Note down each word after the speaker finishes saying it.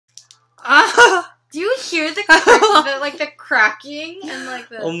Ah! Do you hear the cracking and like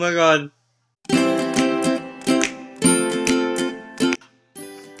the? Oh my god.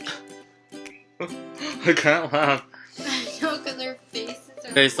 I can't laugh. I know, because their faces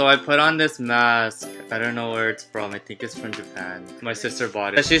are. Okay, so I put on this mask. I don't know where it's from. I think it's from Japan. My sister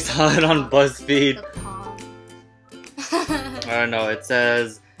bought it. She saw it on BuzzFeed. The palm. I don't know. It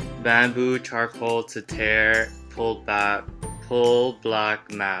says bamboo charcoal to tear, pull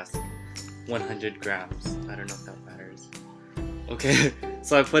black mask, 100 grams. I don't know if that matters. Okay,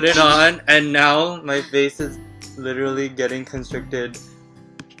 so I put it on, and now my face is literally getting constricted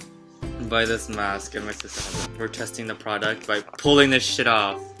by this mask, and my sister has it. We're testing the product by pulling this shit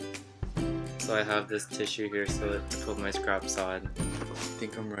off. So I have this tissue here so to put my scraps on. I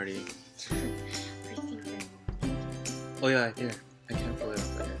think I'm ready. Oh yeah, here. I can't pull it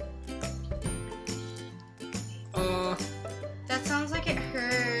off right here. That sounds like it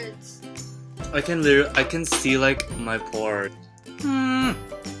hurts. I can see like my pores.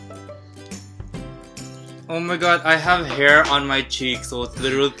 Oh my god, I have hair on my cheek, so it's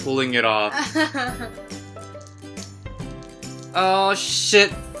literally pulling it off. Oh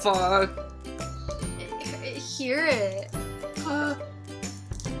shit, fuck. Hear it.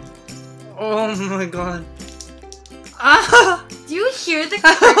 Oh my god. Ah! Do you hear the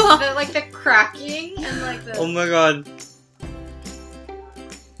cracking and like the? Oh my god.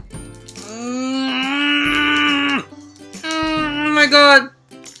 Oh my god.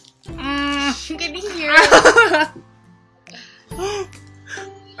 You can hear it.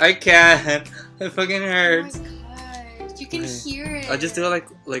 I can't. It fucking hurts. Oh my gosh. You can hear it. I just do it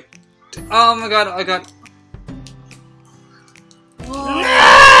like. Oh my god, I got. Whoa.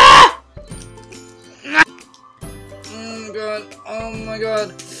 Oh my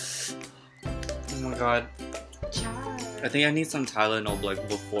god. Oh my god. I think I need some Tylenol like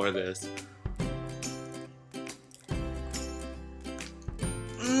before this.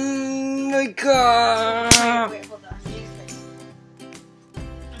 Oh my god. Wait, hold on.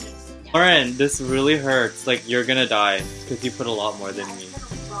 Lauren, this really hurts. Like you're gonna die because you put a lot more than me.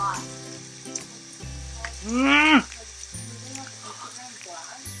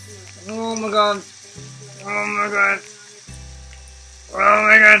 Oh my god. Oh my god. Oh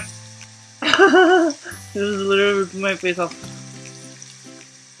my god. This is literally ripping my face off.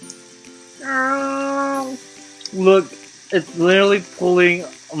 Oh. Look, it's literally pulling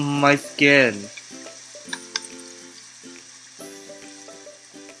my skin.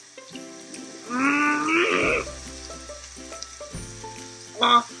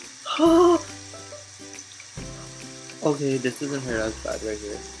 Okay, this doesn't hurt as bad right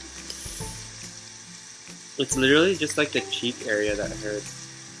here. It's literally just like the cheek area that hurts.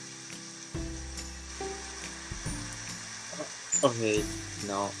 Okay,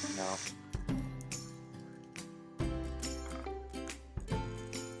 no.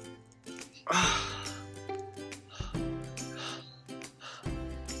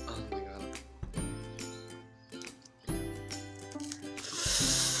 Oh my god.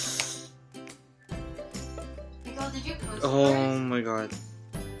 Nicole, did you post Oh my god.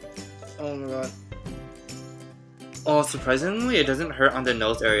 Oh my god. Oh, surprisingly, it doesn't hurt on the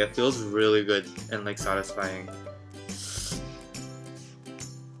nose area. It feels really good and like satisfying.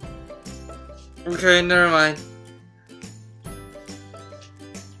 Okay, never mind.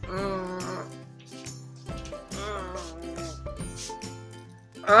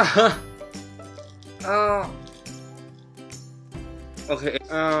 Okay,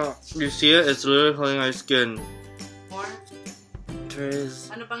 you see it? It's literally holding my skin. More? Trace.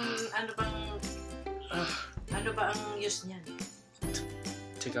 Ano ba ang use niyan?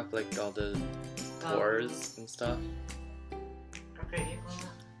 Take up like all the pores and stuff. Okay,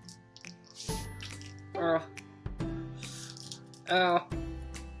 Oh.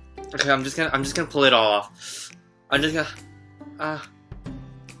 Okay, I'm just gonna pull it all off. I'm just gonna.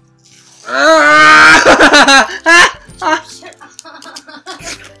 Shut up.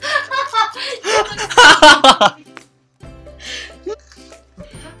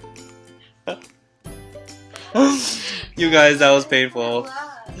 You guys, that was painful.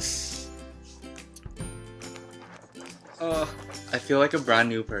 I feel like a brand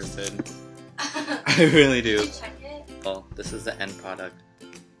new person. I really do. Check it. Oh, this is the end product.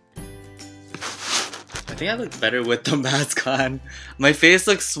 I think I look better with the mask on. My face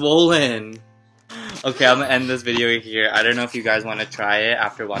looks swollen. Okay, I'm gonna end this video here. I don't know if you guys want to try it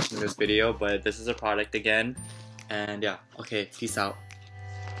after watching this video, but this is a product again. And yeah, okay, peace out.